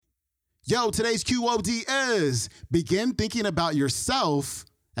Yo, today's QOD is begin thinking about yourself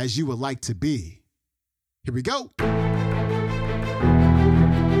as you would like to be. Here we go.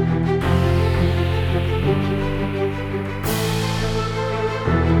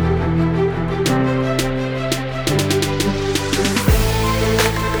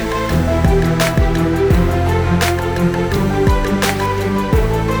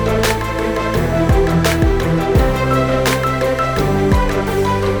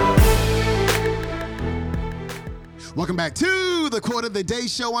 Welcome back to the Quote of the Day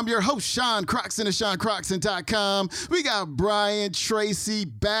Show. I'm your host, Sean Croxton of SeanCroxton.com. We got Brian Tracy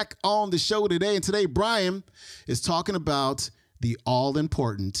back on the show today. And today, Brian is talking about the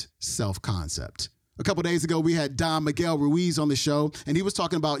all-important self-concept. A couple days ago, we had Don Miguel Ruiz on the show, and he was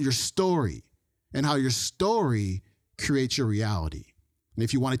talking about your story and how your story creates your reality. And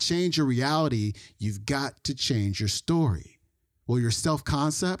if you want to change your reality, you've got to change your story. Well, your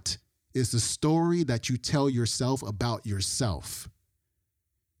self-concept is the story that you tell yourself about yourself.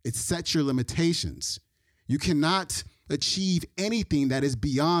 It sets your limitations. You cannot achieve anything that is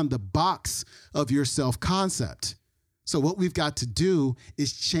beyond the box of your self-concept. So what we've got to do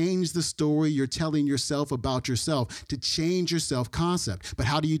is change the story you're telling yourself about yourself, to change your self-concept. But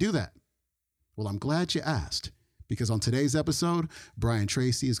how do you do that? Well, I'm glad you asked, because on today's episode, Brian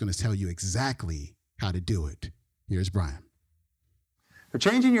Tracy is going to tell you exactly how to do it. Here's Brian. For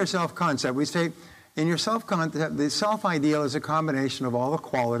changing your self-concept, we say in your self-concept, the self-ideal is a combination of all the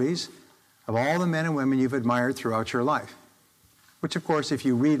qualities of all the men and women you've admired throughout your life. Which, of course, if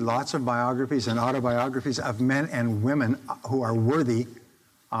you read lots of biographies and autobiographies of men and women who are worthy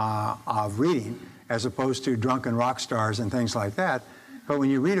of reading, as opposed to drunken rock stars and things like that, but when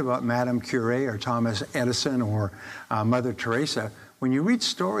you read about Madame Curie or Thomas Edison or Mother Teresa, when you read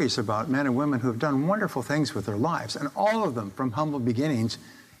stories about men and women who have done wonderful things with their lives, and all of them from humble beginnings,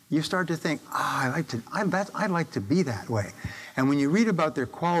 you start to think, I'd like to be that way. And when you read about their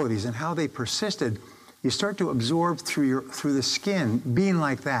qualities and how they persisted, you start to absorb through the skin being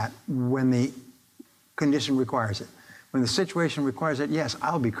like that when the condition requires it. When the situation requires it, yes,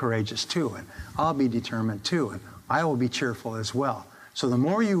 I'll be courageous too, and I'll be determined too, and I will be cheerful as well. So the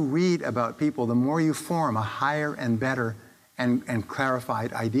more you read about people, the more you form a higher and better and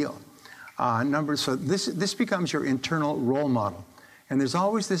clarified ideal. So this becomes your internal role model. And there's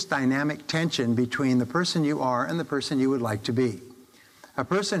always this dynamic tension between the person you are and the person you would like to be. A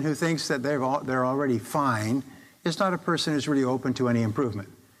person who thinks that they're already fine is not a person who's really open to any improvement.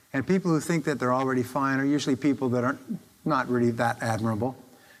 And people who think that they're already fine are usually people that are not really that admirable,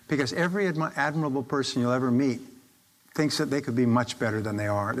 because every admirable person you'll ever meet thinks that they could be much better than they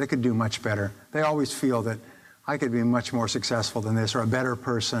are. They could do much better. They always feel that I could be much more successful than this, or a better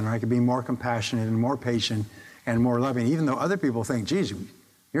person, or I could be more compassionate and more patient and more loving. Even though other people think, geez,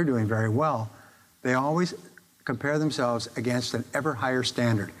 you're doing very well, they always compare themselves against an ever higher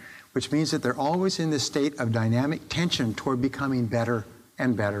standard, which means that they're always in this state of dynamic tension toward becoming better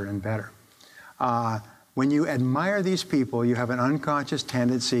and better and better. When you admire these people, you have an unconscious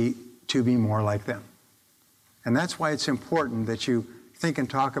tendency to be more like them. And that's why it's important that you think and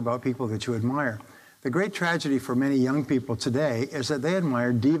talk about people that you admire. The great tragedy for many young people today is that they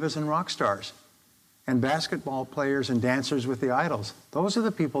admire divas and rock stars and basketball players and dancers with the idols. Those are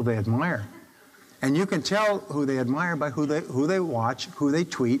the people they admire. And you can tell who they admire by who they watch, who they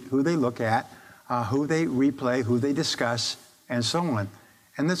tweet, who they look at, who they replay, who they discuss, and so on.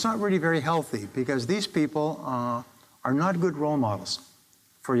 And that's not really very healthy, because these people are not good role models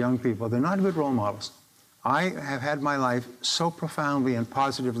for young people. They're not good role models. I have had my life so profoundly and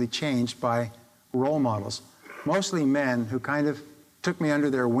positively changed by role models, mostly men who kind of took me under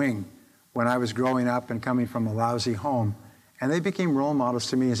their wing when I was growing up and coming from a lousy home. And they became role models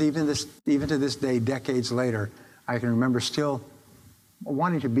to me, as even to this day, decades later, I can remember still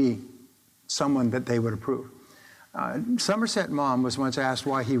wanting to be someone that they would approve. Somerset Maugham was once asked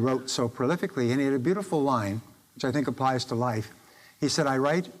why he wrote so prolifically, and he had a beautiful line, which I think applies to life. He said, "I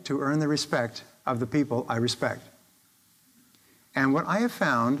write to earn the respect of the people I respect." And what I have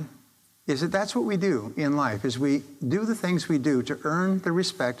found is that that's what we do in life, is we do the things we do to earn the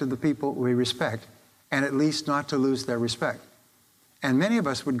respect of the people we respect, and at least not to lose their respect. And many of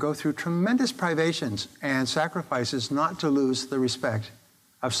us would go through tremendous privations and sacrifices not to lose the respect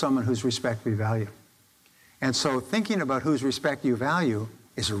of someone whose respect we value. And so thinking about whose respect you value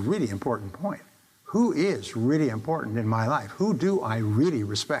is a really important point. Who is really important in my life? Who do I really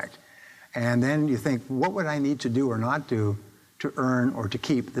respect? And then you think, what would I need to do or not do to earn or to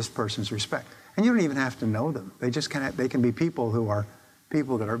keep this person's respect? And you don't even have to know them. They can be people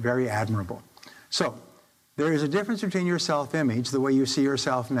that are very admirable. So There is a difference between your self-image, the way you see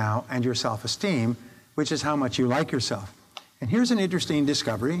yourself now, and your self-esteem, which is how much you like yourself. And here's an interesting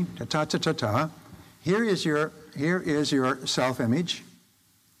discovery. Ta-ta-ta-ta-ta. Here is your self-image.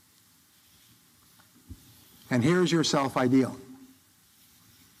 And here's your self-ideal.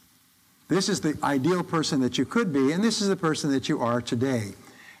 This is the ideal person that you could be, and this is the person that you are today.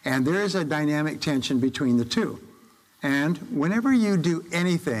 And there is a dynamic tension between the two. And whenever you do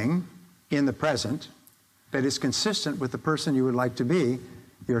anything in the present that is consistent with the person you would like to be,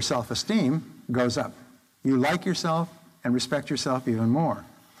 your self-esteem goes up. You like yourself and respect yourself even more.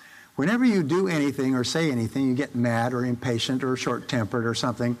 Whenever you do anything or say anything, you get mad or impatient or short-tempered or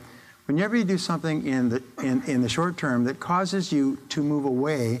something. Whenever you do something in the short term that causes you to move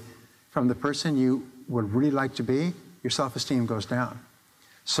away from the person you would really like to be, your self-esteem goes down.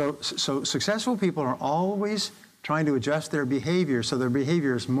 So successful people are always trying to adjust their behavior so their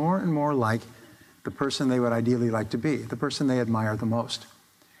behavior is more and more like the person they would ideally like to be, the person they admire the most.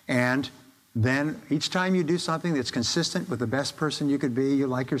 And then each time you do something that's consistent with the best person you could be, you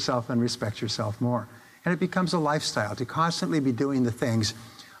like yourself and respect yourself more. And it becomes a lifestyle to constantly be doing the things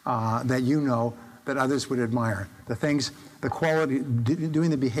that you know that others would admire. The things, the quality,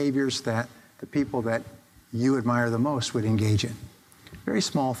 doing the behaviors that the people that you admire the most would engage in. Very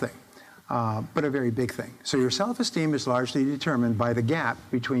small thing, but a very big thing. So your self-esteem is largely determined by the gap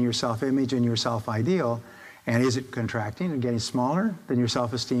between your self-image and your self-ideal. And is it contracting and getting smaller? Then your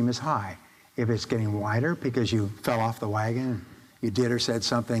self-esteem is high. If it's getting wider because you fell off the wagon, you did or said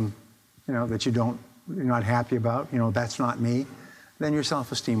something, that you're not happy about, that's not me, then your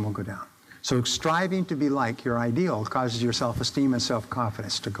self-esteem will go down. So striving to be like your ideal causes your self-esteem and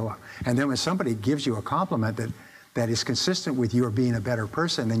self-confidence to go up. And then when somebody gives you a compliment that is consistent with your being a better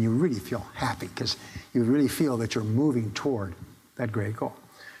person, then you really feel happy because you really feel that you're moving toward that great goal.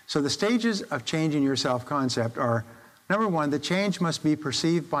 So the stages of changing your self-concept are, number one, the change must be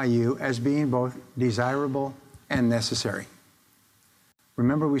perceived by you as being both desirable and necessary.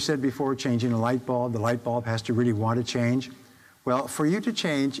 Remember we said before, changing a light bulb, the light bulb has to really want to change. Well, for you to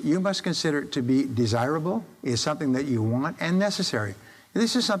change, you must consider it to be desirable, is something that you want, and necessary.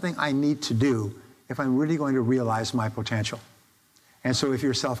 This is something I need to do if I'm really going to realize my potential. And so if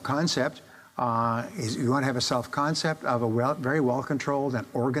your self-concept you want to have a self-concept of a very well-controlled and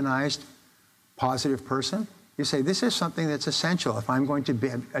organized, positive person, you say, this is something that's essential if I'm going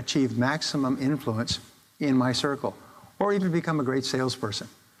to achieve maximum influence in my circle, or even become a great salesperson.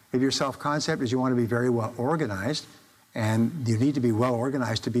 If your self-concept is you want to be very well organized, and you need to be well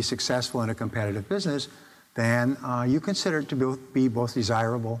organized to be successful in a competitive business, then you consider it to be both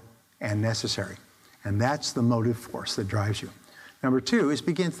desirable and necessary. And that's the motive force that drives you. Number two is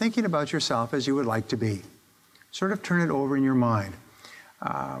begin thinking about yourself as you would like to be. Sort of turn it over in your mind.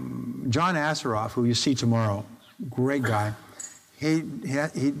 John Asseroff, who you see tomorrow, great guy,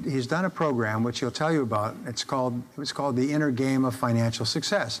 he's done a program which he'll tell you about. It was called The Inner Game of Financial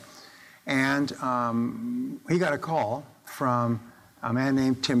Success. And he got a call from a man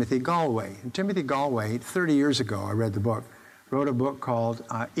named Timothy Galway. And Timothy Galway, 30 years ago, I read the book, wrote a book called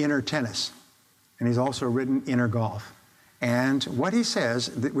Inner Tennis. And he's also written Inner Golf. And what he says,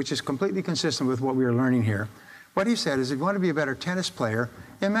 which is completely consistent with what we are learning here, what he said is if you want to be a better tennis player,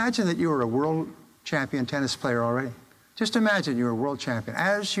 imagine that you were a world champion tennis player already. Just imagine you're a world champion.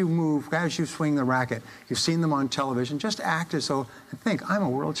 As you move, as you swing the racket, you've seen them on television, just act as though, and think, I'm a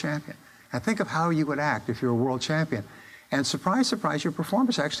world champion. And think of how you would act if you're a world champion. And surprise, surprise, your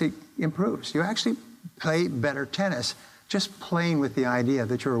performance actually improves. You actually play better tennis just playing with the idea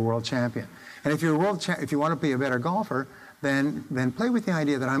that you're a world champion. And if you're if you want to be a better golfer, then play with the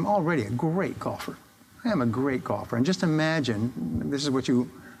idea that I'm already a great golfer. I am a great golfer. And just imagine, this is what you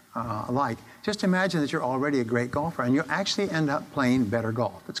like, just imagine that you're already a great golfer and you actually end up playing better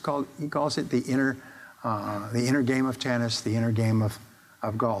golf. He calls it the inner game of tennis, the inner game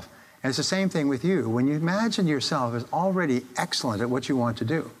of golf. And it's the same thing with you. When you imagine yourself as already excellent at what you want to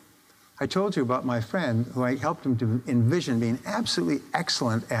do. I told you about my friend who I helped him to envision being absolutely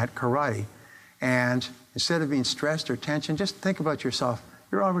excellent at karate. And instead of being stressed or tension, just think about yourself.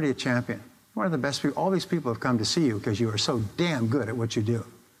 You're already a champion. One of the best people. All these people have come to see you because you are so damn good at what you do.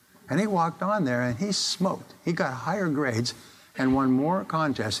 And he walked on there and he smoked. He got higher grades and won more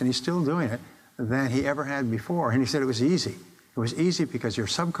contests, and he's still doing it, than he ever had before. And he said it was easy. It was easy because your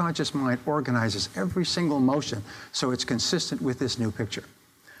subconscious mind organizes every single motion so it's consistent with this new picture.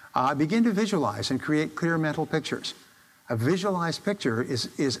 Begin to visualize and create clear mental pictures. A visualized picture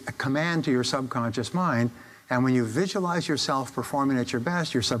is a command to your subconscious mind, and when you visualize yourself performing at your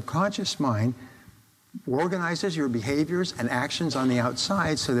best, your subconscious mind organizes your behaviors and actions on the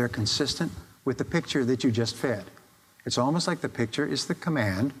outside so they're consistent with the picture that you just fed. It's almost like the picture is the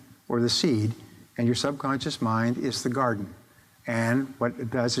command or the seed, and your subconscious mind is the garden. And what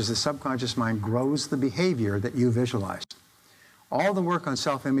it does is the subconscious mind grows the behavior that you visualized. All the work on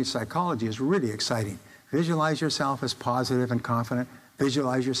self-image psychology is really exciting. Visualize yourself as positive and confident.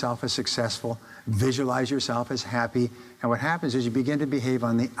 Visualize yourself as successful. Visualize yourself as happy. And what happens is you begin to behave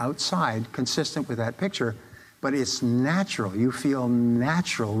on the outside consistent with that picture, but it's natural. You feel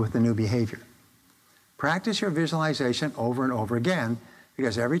natural with the new behavior. Practice your visualization over and over again,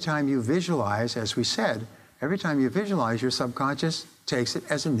 because every time you visualize, as we said, every time you visualize, your subconscious takes it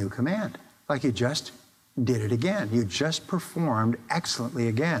as a new command, like you just did it again. You just performed excellently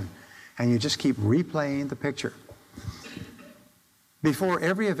again, and you just keep replaying the picture. Before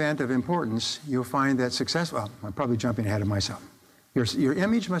every event of importance, you'll find that success, well, I'm probably jumping ahead of myself. Your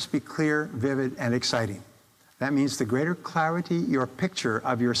image must be clear, vivid, and exciting. That means the greater clarity your picture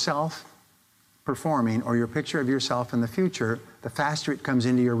of yourself performing or your picture of yourself in the future, the faster it comes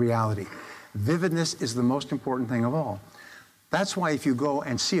into your reality. Vividness is the most important thing of all. That's why if you go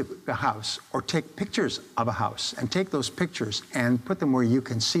and see a house or take pictures of a house and take those pictures and put them where you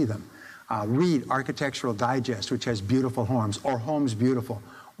can see them, read Architectural Digest, which has beautiful homes, or Homes Beautiful,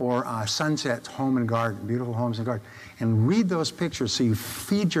 or Sunsets Home and Garden, Beautiful Homes and Garden, and read those pictures so you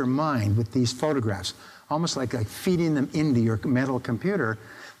feed your mind with these photographs, almost like feeding them into your mental computer.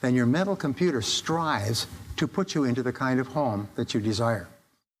 Then your mental computer strives to put you into the kind of home that you desire.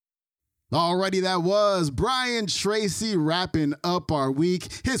 Alrighty, that was Brian Tracy wrapping up our week.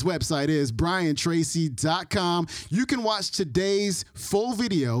 His website is briantracy.com. You can watch today's full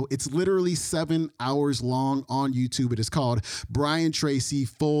video. It's literally 7 hours long on YouTube. It is called Brian Tracy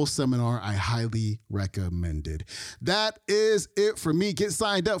Full Seminar. I highly recommend it. That is it for me. Get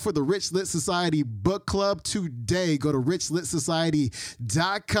signed up for the Rich Lit Society Book Club today. Go to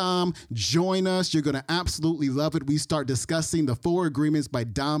richlitsociety.com. Join us. You're going to absolutely love it. We start discussing the 4 Agreements by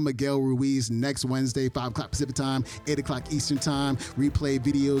Don Miguel Ruiz next Wednesday, 5 o'clock Pacific time, 8 o'clock Eastern time. Replay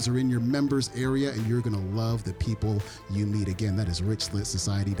videos are in your members area, and you're going to love the people you meet. Again, that is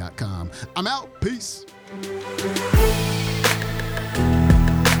richlitsociety.com. I'm out. Peace.